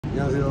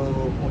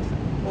안녕하세요.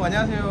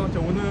 안녕하세요.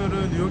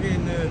 오늘은 뉴욕에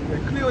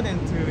있는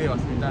크리오덴트에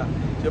왔습니다.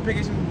 옆에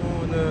계신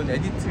분은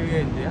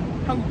에디트의 이제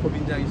한국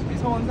법인장이신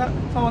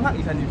서원학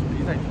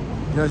이사님이십니다. 이사님.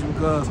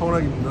 안녕하십니까.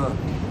 서원학입니다.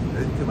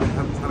 에디트 많이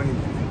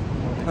사랑해주세요.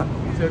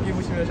 그래서 여기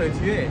보시면 저희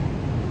뒤에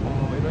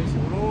이런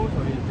식으로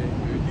저희 이제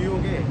그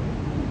뉴욕의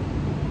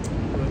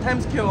그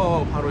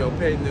타임스퀘어 바로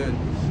옆에 있는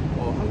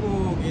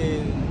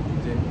한국인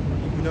이제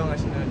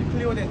운영하시는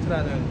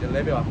클리오덴트라는 이제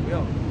랩에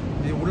왔고요.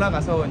 이제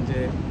올라가서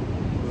이제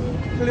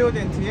그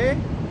클리오덴트의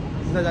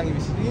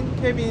부사장님이신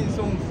케빈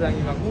송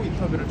부사장님하고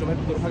인터뷰를 좀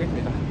해보도록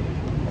하겠습니다.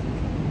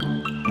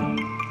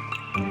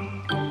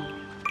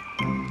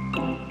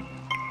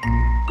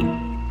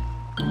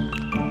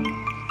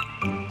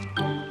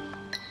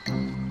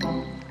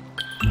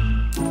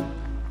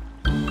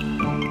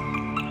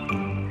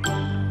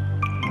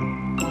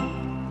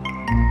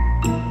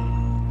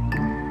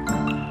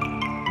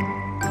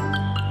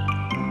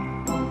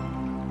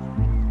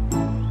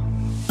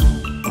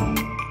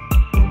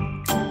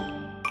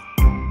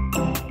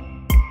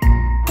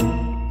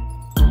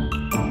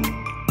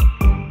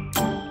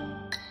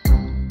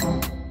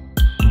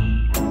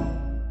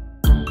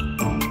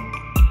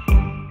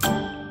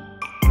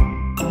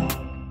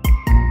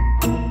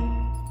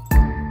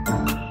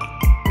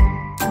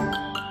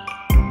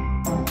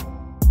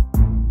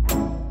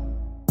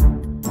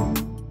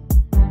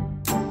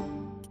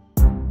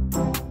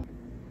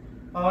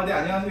 네,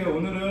 안녕하세요.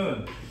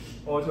 오늘은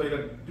저희가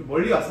좀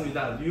멀리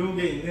왔습니다.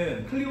 뉴욕에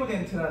있는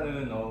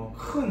클리오덴트라는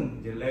큰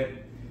이제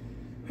랩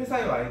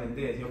회사에 와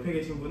있는데, 옆에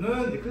계신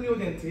분은 이제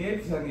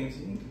클리오덴트의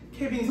부사장님이신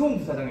케빈 송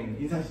부사장님,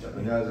 인사하시죠.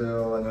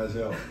 안녕하세요.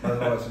 안녕하세요.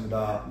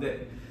 반갑습니다.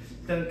 네.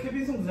 일단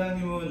케빈 송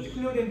부사장님은 이제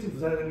클리오덴트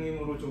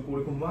부사장님으로 좀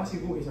오래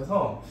근무하시고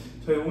계셔서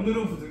저희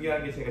오늘은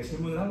부득이하게 제가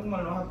질문을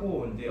한국말로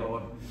하고 이제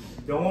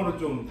영어로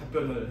좀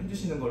답변을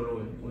해주시는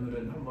걸로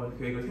오늘은 한번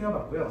계획을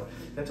세워봤고요.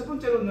 첫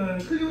번째로는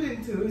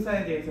클리오덴트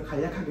회사에 대해서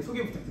간략하게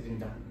소개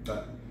부탁드립니다.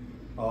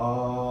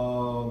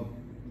 Hello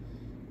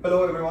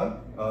everyone,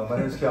 my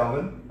name is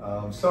Calvin.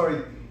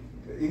 Sorry,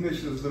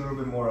 English is a little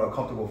bit more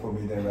comfortable for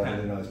me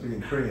than speaking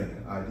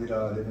Korean. I did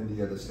live in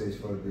the States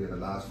for the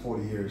last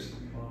 40 years.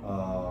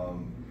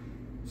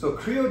 So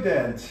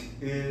creodent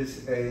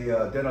is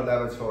a dental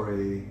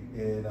laboratory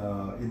in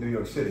New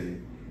York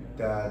City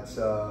that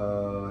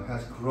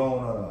has grown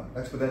on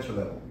an exponential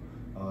level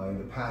in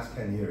the past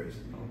 10 years.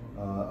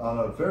 On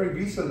a very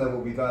recent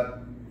level, we got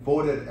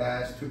voted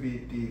as to be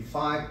the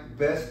 5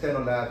 best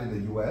dental labs in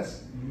the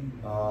US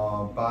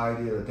by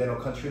the Dental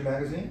Country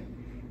magazine.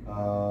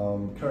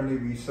 Currently,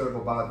 we serve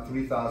about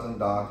 3,000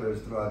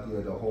 doctors throughout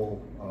the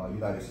whole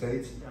United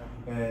States.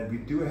 And we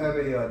do have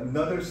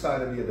another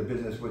side of the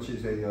business, which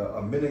is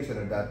a milling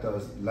center that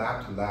does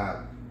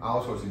lab-to-lab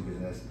outsourcing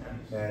business.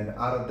 And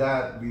out of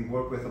that, we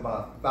work with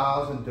about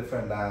 1,000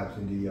 different labs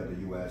in the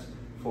US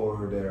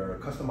for their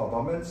custom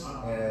abutments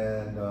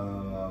and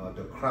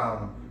the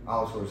crown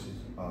outsources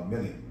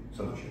milling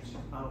solutions.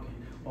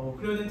 오케이.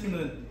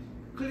 크리오덴트는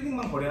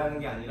클리닉만 거래하는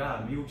게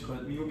아니라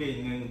미국에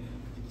있는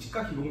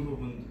치과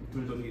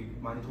기공소분들도 되게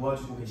많이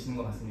도와주고 계시는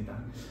것 같습니다.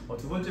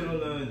 두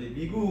번째로는 이제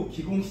미국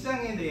기공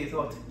시장에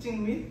대해서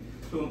특징 및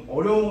좀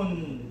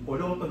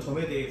어려웠던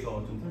점에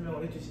대해서 좀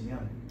설명을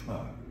해주시면.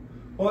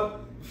 Well,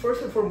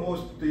 first and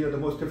foremost, the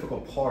most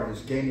difficult part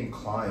is gaining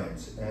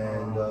clients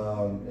and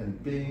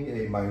being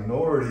a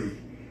minority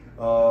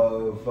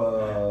of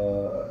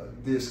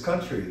this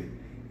country.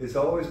 It's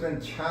always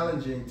been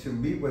challenging to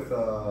meet with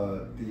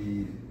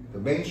the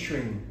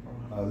mainstream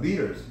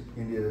leaders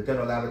in the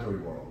dental laboratory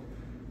world.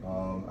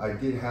 I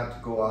did have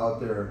to go out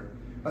there.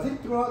 I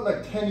think throughout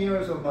like 10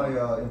 years of my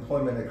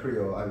employment at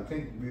Creo, I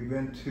think we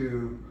went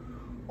to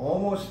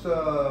almost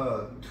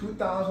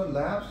 2,000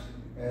 labs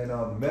and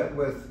met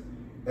with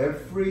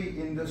every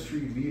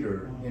industry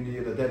leader in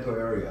the dental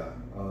area.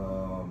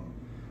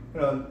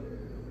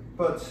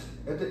 But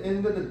at the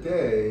end of the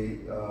day,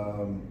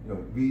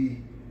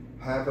 we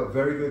have a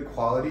very good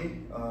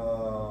quality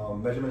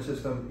measurement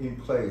system in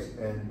place,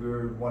 and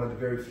we're one of the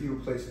very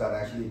few places that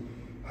actually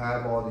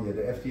have all the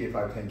FDA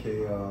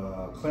 510K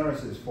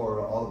clearances for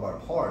all of our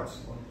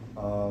parts.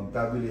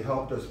 That really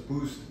helped us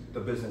boost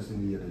the business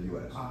in the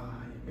US.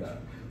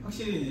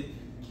 확실히 이제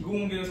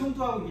기공계를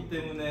선도하고 있기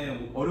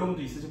때문에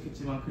어려움도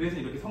있으셨겠지만 그래서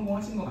이렇게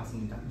성공하신 것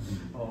같습니다.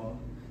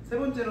 세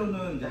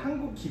번째로는 이제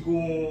한국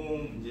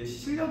기공 이제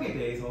실력에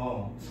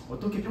대해서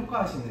어떻게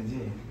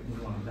평가하시는지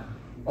궁금합니다.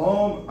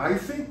 I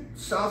think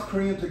South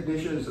Korean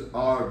technicians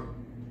are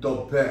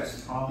the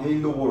best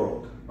in the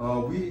world.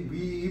 We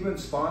even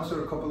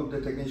sponsor a couple of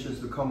the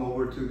technicians to come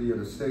over to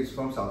the States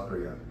from South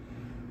Korea.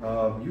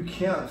 You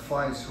can't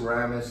find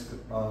ceramists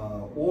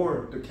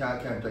or the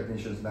CAD/CAM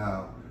technicians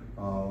now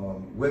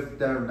with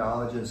their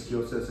knowledge and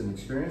skill sets and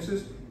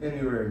experiences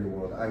anywhere in the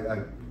world.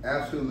 I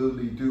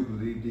absolutely do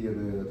believe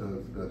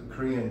the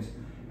Koreans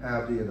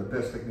have the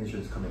best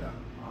technicians coming out.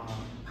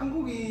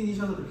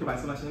 한국인이셔서 그렇게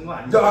말씀하시는 거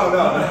아니죠? No.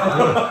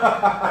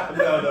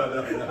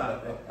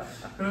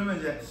 그러면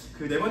이제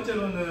그 네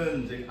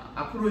번째로는 이제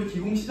앞으로의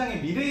기공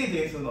시장의 미래에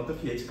대해서는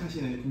어떻게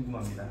예측하시는지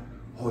궁금합니다.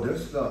 Oh,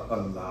 there's a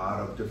lot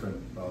of different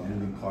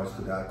moving parts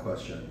to that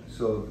question.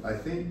 So I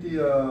think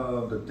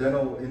the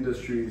dental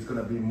industry is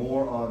going to be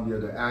more on the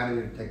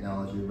additive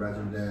technology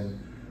rather than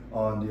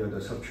on the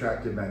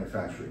subtractive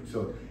manufacturing.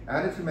 So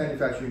additive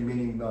manufacturing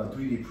meaning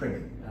 3D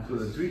printing. So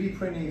the 3D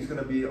printing is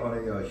going to be on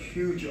a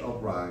huge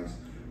uprise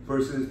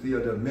versus the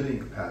milling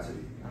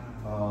capacity.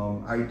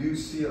 I do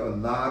see a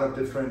lot of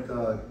different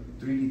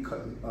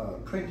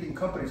 3D printing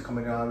companies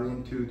coming out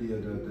into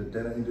the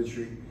dental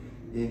industry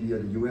in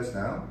the US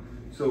now.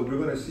 So we're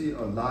going to see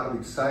a lot of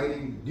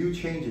exciting new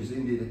changes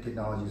in the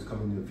technologies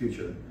coming in the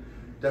future.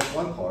 That's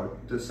one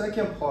part. The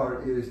second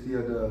part is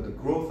the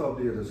growth of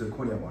the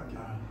zirconia market.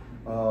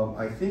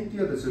 I think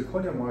the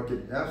zirconia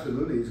market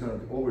absolutely is going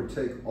to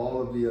overtake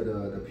all of the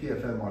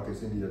PFM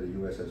markets in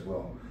the US as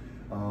well.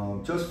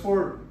 Just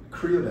for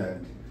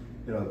creodent,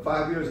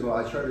 5 years ago,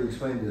 I tried to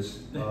explain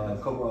this a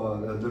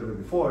little bit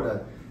before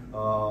that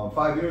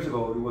 5 years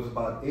ago, it was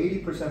about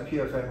 80%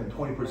 PFM and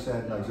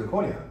 20% like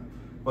zirconia.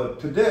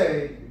 But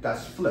today,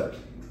 that's flipped.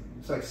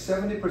 It's like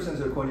 70%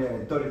 zirconia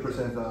and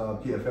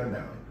 30% PFM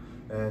now.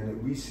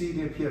 And we see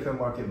the PFM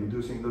market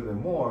reducing a little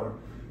bit more.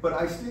 But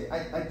I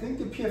think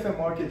the PFM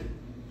market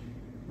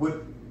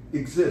would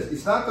exist.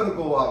 It's not going to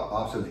go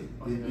obsolete.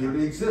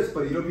 It exists,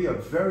 but it'll be a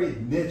very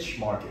niche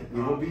market. It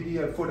will be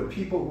for the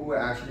people who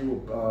actually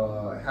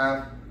will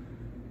have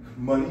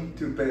money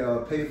to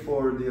pay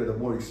for the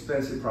more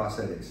expensive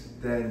prosthetics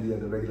than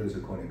the regular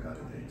zirconia kind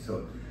of thing.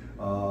 So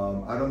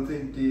I don't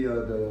think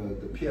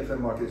the PFM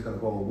market is going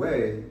to go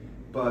away,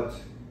 but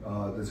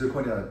the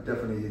zirconia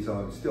definitely is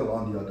still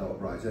on the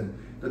uprise. And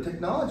the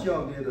technology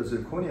of the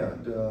zirconia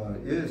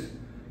is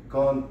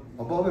gone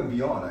above and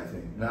beyond, I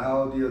think.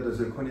 Now the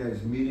zirconia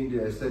is meeting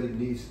the aesthetic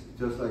needs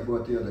just like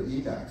what the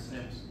EMAX.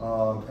 Yes.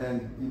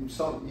 And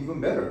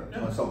even better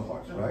on some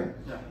parts, right?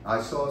 Yeah.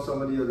 I saw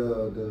some of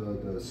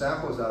the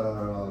samples that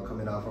are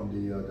coming out from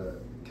the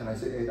can I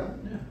say ADA?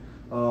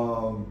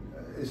 Yeah.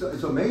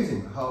 It's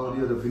amazing how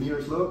the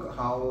veneers look,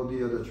 how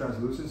the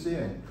translucency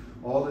and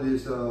all of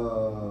this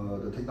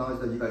the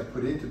technology that you guys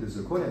put into the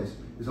zirconia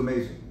is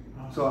amazing.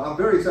 So I'm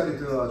very excited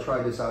to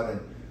try this out and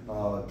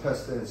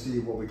test and see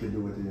what we can do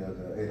with the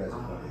ADA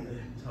zirconia.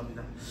 네,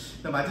 감사합니다.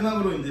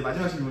 마지막으로 이제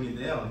마지막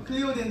질문인데요.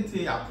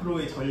 클리오덴트의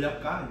앞으로의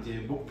전략과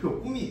이제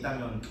목표, 꿈이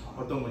있다면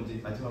어떤 건지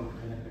마지막으로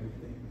간략하게.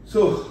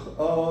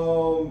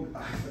 So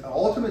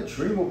ultimate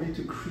dream will be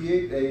to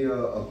create a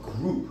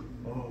group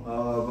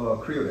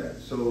of creodent.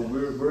 So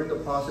we're in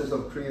the process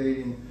of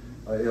creating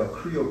a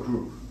creo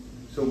group.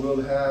 So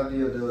we'll have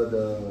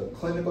the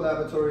clinical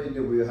laboratory,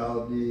 we'll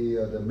have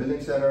the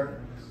milling center,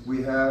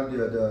 we have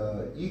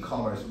the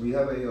e-commerce, we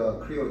have a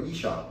creo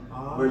e-shop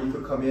where you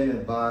could come in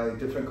and buy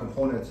different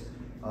components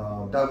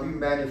that we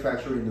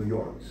manufacture in New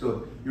York.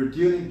 So you're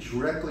dealing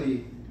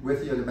directly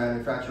with the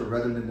manufacturer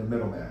rather than the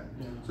middleman.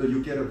 Yeah. So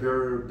you get a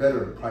very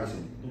better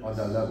pricing on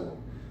that level.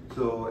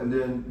 So, and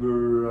then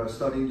we're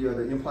studying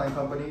the implant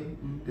company.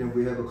 Then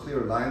we have a clear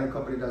aligner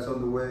company that's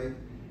on the way,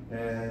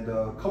 and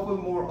a couple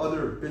more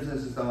other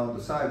businesses on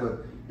the side.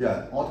 But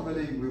yeah,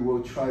 ultimately we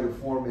will try to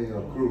form a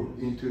group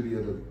into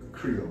the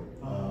creo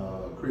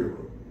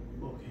group.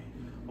 오케이.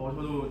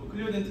 저도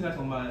클리오덴트가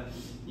정말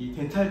이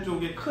덴탈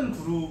쪽의 큰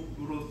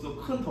그룹으로서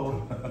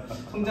더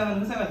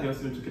성장하는 회사가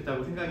되었으면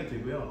좋겠다고 생각이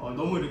들고요.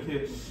 너무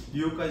이렇게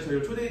뉴욕까지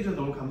저희를 초대해 주셔서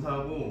너무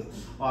감사하고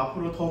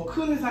앞으로 더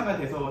큰 회사가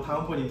돼서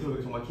다음번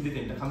인터뷰가 정말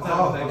기대됩니다.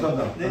 감사합니다.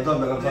 감사합니다. 네.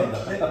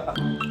 감사합니다. 네.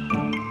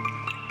 네.